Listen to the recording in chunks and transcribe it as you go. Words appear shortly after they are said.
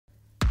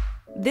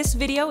This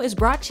video is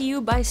brought to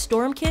you by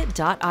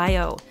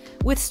StormKit.io.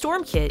 With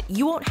StormKit,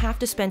 you won't have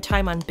to spend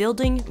time on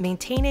building,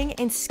 maintaining,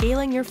 and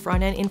scaling your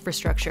front-end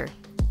infrastructure.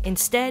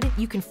 Instead,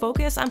 you can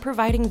focus on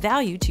providing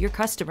value to your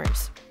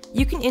customers.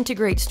 You can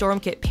integrate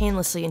StormKit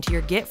painlessly into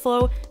your Git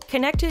flow,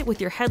 connect it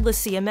with your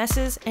headless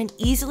CMSs, and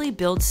easily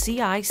build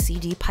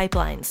CI/CD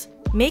pipelines.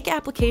 Make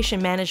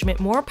application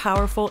management more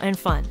powerful and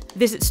fun.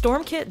 Visit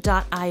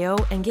StormKit.io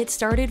and get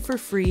started for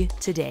free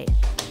today.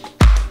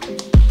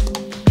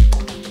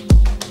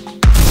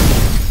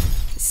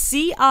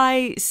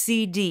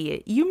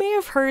 CICD. You may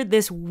have heard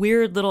this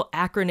weird little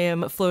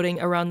acronym floating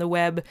around the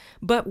web,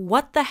 but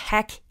what the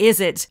heck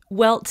is it?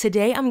 Well,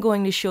 today I'm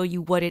going to show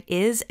you what it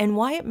is and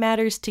why it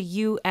matters to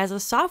you as a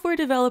software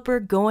developer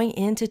going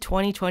into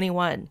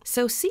 2021.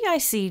 So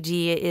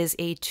CICD is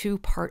a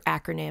two-part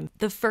acronym.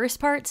 The first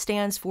part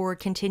stands for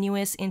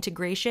continuous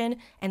integration,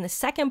 and the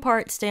second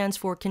part stands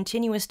for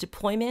continuous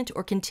deployment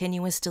or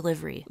continuous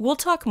delivery. We'll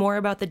talk more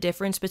about the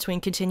difference between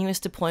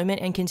continuous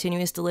deployment and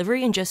continuous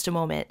delivery in just a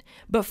moment.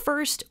 But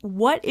first,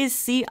 what is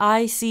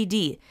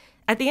CI/CD?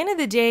 At the end of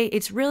the day,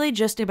 it's really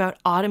just about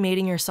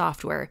automating your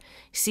software.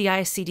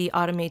 CI/CD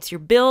automates your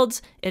builds,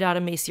 it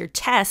automates your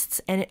tests,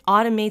 and it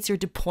automates your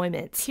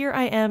deployments. Here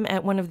I am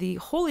at one of the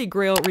holy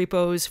grail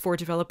repos for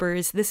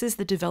developers. This is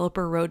the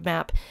developer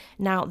roadmap.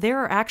 Now, there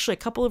are actually a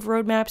couple of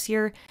roadmaps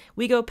here.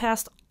 We go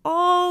past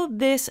all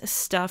this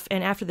stuff,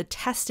 and after the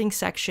testing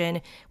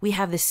section, we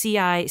have the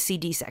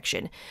CI/CD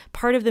section,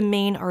 part of the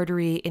main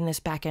artery in this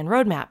backend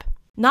roadmap.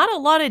 Not a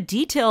lot of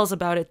details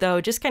about it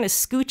though, just kind of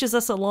scooches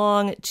us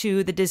along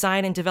to the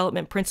design and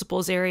development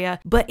principles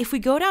area. But if we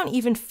go down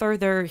even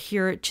further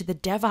here to the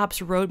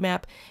DevOps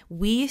roadmap,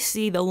 we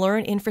see the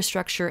learn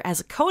infrastructure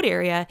as a code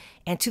area.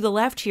 And to the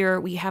left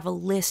here, we have a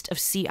list of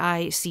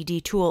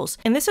CI/CD tools.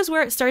 And this is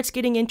where it starts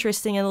getting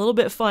interesting and a little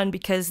bit fun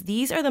because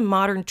these are the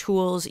modern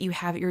tools you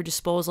have at your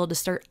disposal to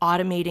start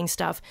automating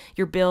stuff,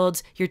 your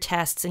builds, your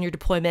tests, and your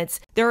deployments.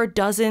 There are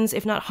dozens,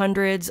 if not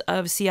hundreds,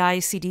 of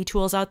CI/CD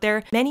tools out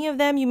there. Many of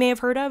them you may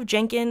have heard of: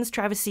 Jenkins,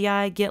 Travis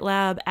CI,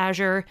 GitLab,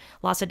 Azure,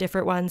 lots of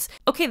different ones.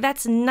 Okay,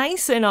 that's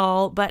nice and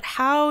all, but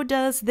how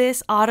does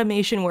this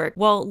automation work?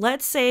 Well,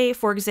 let's say,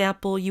 for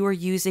example, you are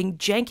using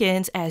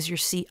Jenkins as your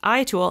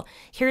CI tool.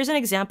 Here's an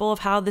example of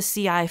how the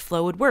CI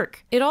flow would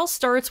work. It all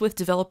starts with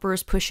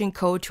developers pushing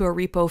code to a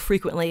repo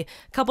frequently,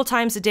 a couple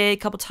times a day, a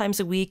couple times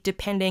a week,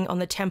 depending on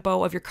the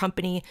tempo of your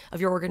company, of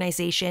your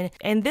organization.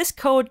 And this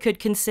code could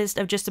consist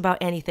of just about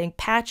anything: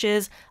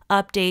 patches,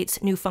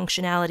 updates, new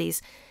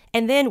functionalities.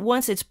 And then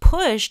once it's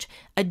pushed,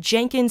 a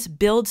Jenkins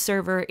build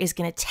server is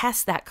going to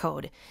test that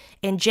code.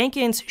 And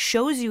Jenkins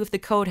shows you if the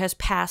code has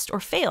passed or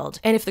failed.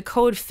 And if the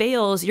code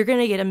fails, you're going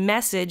to get a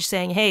message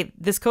saying, hey,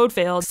 this code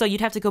failed. So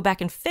you'd have to go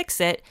back and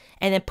fix it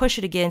and then push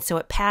it again so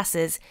it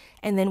passes.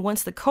 And then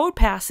once the code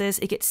passes,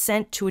 it gets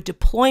sent to a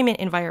deployment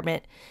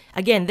environment.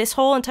 Again, this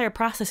whole entire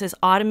process is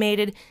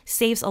automated,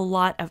 saves a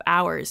lot of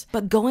hours.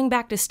 But going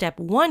back to step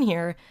one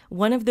here,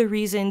 one of the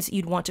reasons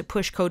you'd want to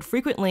push code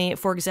frequently,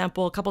 for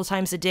example, a couple of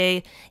times a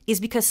day, is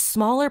because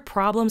smaller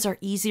problems are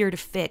easier to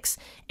fix,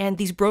 and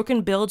these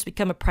broken builds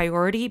become a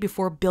priority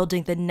before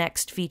building the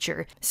next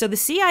feature. So the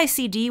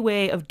CI/CD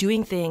way of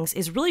doing things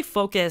is really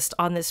focused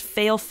on this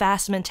fail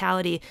fast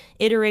mentality: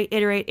 iterate,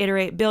 iterate,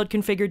 iterate, build,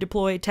 configure,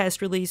 deploy,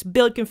 test, release,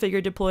 build,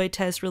 configure, deploy,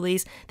 test,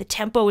 release. The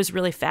tempo is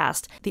really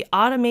fast. The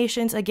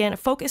automations, again,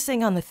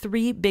 focusing on the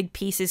three big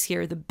pieces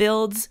here: the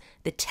builds,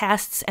 the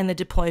tests, and the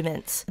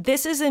deployments.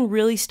 This is in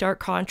really stark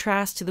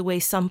contrast to the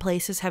way some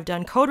places have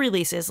done code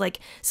releases. Like,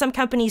 some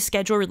companies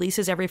schedule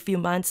releases every few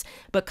months,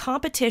 but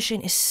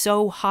competition is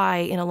so high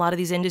in a lot of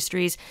these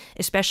industries,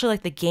 especially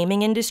like the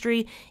gaming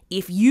industry.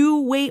 If you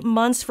wait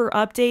months for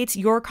updates,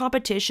 your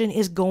competition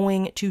is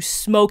going to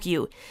smoke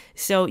you.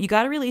 So you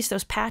got to release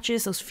those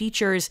patches, those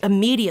features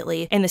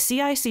immediately, and the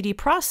CI/CD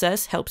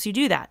process helps you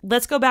do that.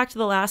 Let's go back to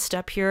the last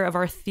step here of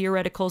our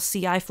theoretical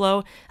CI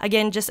flow.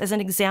 Again, just as an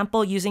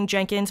example using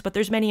Jenkins, but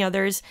there's many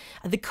others.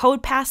 The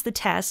code passed the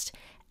test.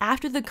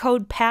 After the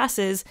code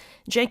passes,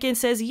 Jenkins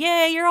says,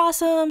 yay, you're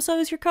awesome, so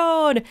is your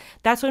code.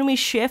 That's when we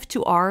shift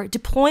to our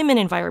deployment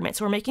environment.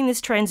 So we're making this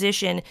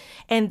transition,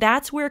 and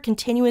that's where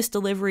continuous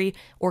delivery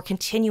or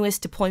continuous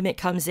deployment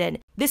comes in.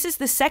 This is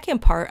the second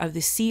part of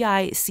the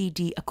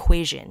CI/CD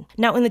equation.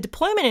 Now, in the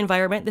deployment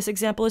environment, this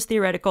example is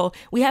theoretical,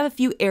 we have a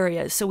few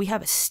areas. So we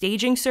have a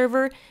staging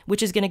server,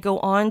 which is going to go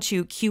on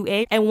to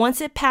QA. And once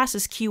it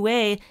passes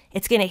QA,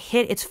 it's going to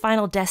hit its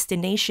final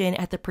destination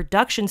at the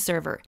production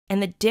server.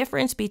 And the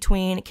difference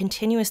between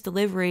continuous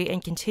delivery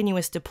and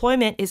continuous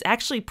deployment is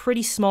actually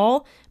pretty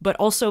small, but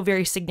also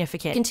very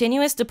significant.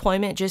 Continuous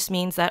deployment just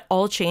means that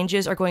all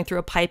changes are going through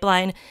a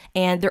pipeline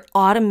and they're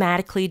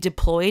automatically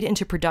deployed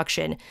into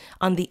production.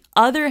 On the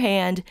other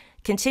hand,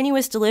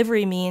 continuous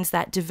delivery means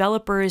that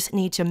developers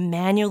need to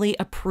manually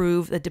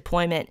approve the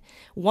deployment.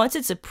 Once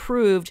it's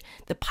approved,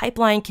 the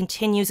pipeline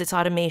continues its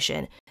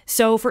automation.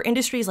 So for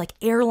industries like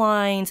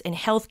airlines and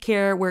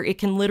healthcare, where it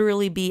can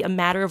literally be a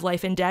matter of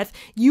life and death,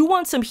 you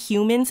want some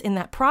humans in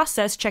that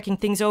process checking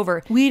things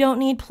over. We don't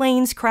need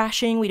planes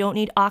crashing. We don't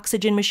need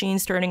oxygen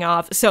machines turning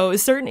off. So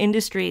certain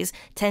industries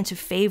tend to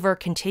favor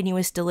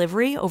continuous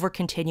delivery over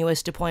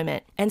continuous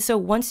deployment. And so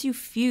once you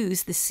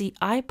fuse the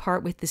CI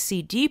part with the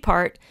CD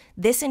part,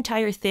 this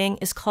entire thing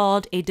is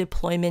called a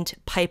deployment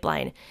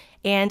pipeline.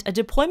 And a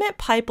deployment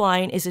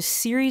pipeline is a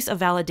series of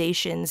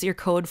validations your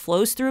code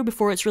flows through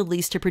before it's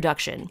released to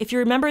production. If you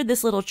remember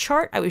this little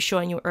chart I was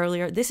showing you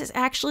earlier, this is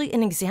actually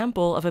an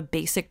example of a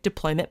basic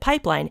deployment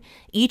pipeline.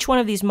 Each one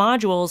of these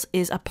modules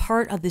is a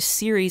part of this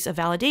series of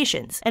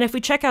validations. And if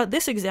we check out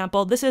this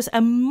example, this is a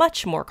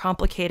much more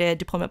complicated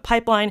deployment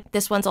pipeline.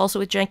 This one's also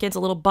with Jenkins, a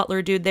little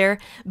butler dude there.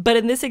 But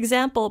in this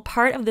example,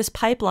 part of this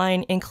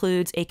pipeline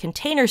includes a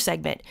container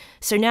segment.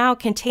 So now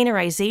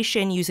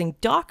containerization using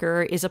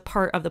Docker is a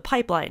part of the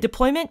pipeline.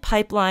 Deployment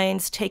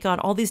pipelines take on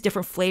all these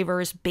different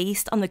flavors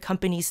based on the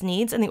company's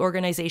needs and the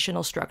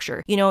organizational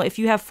structure. You know, if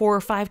you have 4 or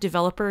 5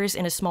 developers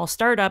in a small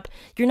startup,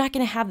 you're not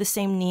going to have the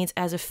same needs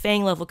as a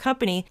FANG level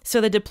company,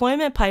 so the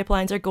deployment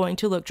pipelines are going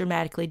to look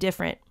dramatically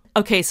different.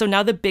 Okay, so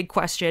now the big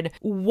question,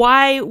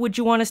 why would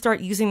you want to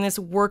start using this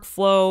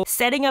workflow?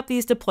 Setting up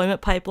these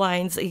deployment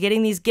pipelines,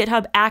 getting these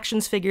GitHub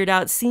actions figured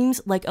out seems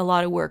like a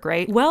lot of work,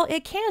 right? Well,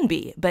 it can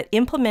be, but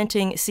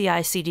implementing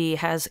CI/CD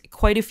has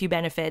quite a few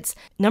benefits.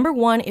 Number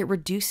 1, it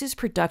reduces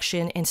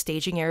production and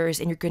staging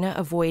errors, and you're going to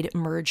avoid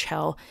merge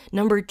hell.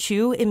 Number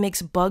 2, it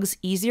makes bugs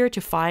easier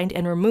to find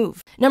and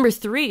remove. Number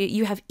 3,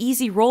 you have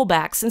easy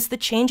rollback since the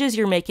changes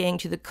you're making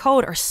to the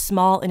code are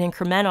small and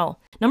incremental.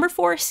 Number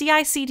 4,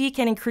 CI/CD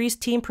can increase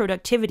team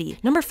productivity.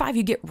 Number 5,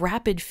 you get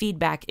rapid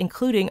feedback,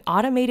 including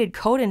automated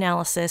code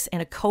analysis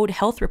and a code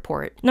health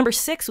report. Number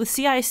 6, with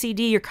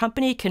CI/CD, your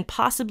company can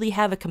possibly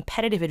have a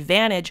competitive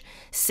advantage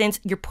since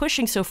you're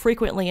pushing so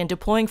frequently and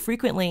deploying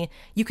frequently,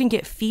 you can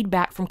get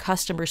feedback from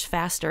customers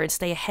faster and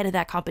stay ahead of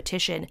that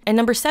competition. And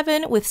number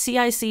 7, with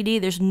CI/CD,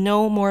 there's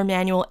no more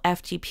manual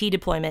FTP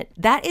deployment.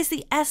 That is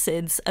the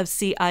essence of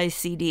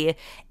CI/CD.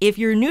 If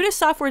you're new to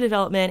software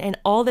development and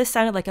all this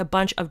sounded like a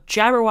bunch of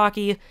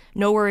jabberwocky,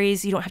 no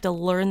worries, you don't have to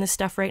learn this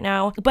stuff right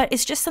now, but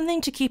it's just something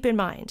to keep in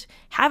mind.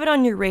 Have it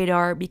on your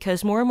radar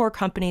because more and more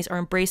companies are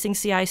embracing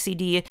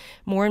CI/CD.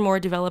 More and more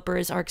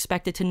developers are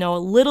expected to know a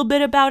little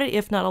bit about it,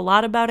 if not a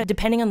lot about it,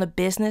 depending on the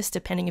business,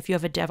 depending if you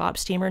have a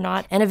DevOps team or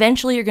not. And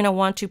eventually you're going to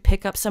want to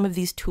pick up some of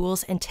these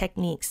tools and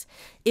techniques.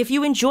 If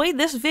you enjoyed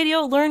this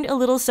video, learned a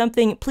little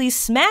something, please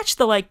smash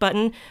the like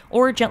button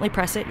or gently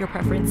press it, your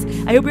preference.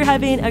 I hope you're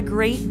having a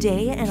great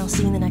day, and I'll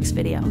see you in the next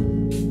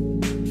video.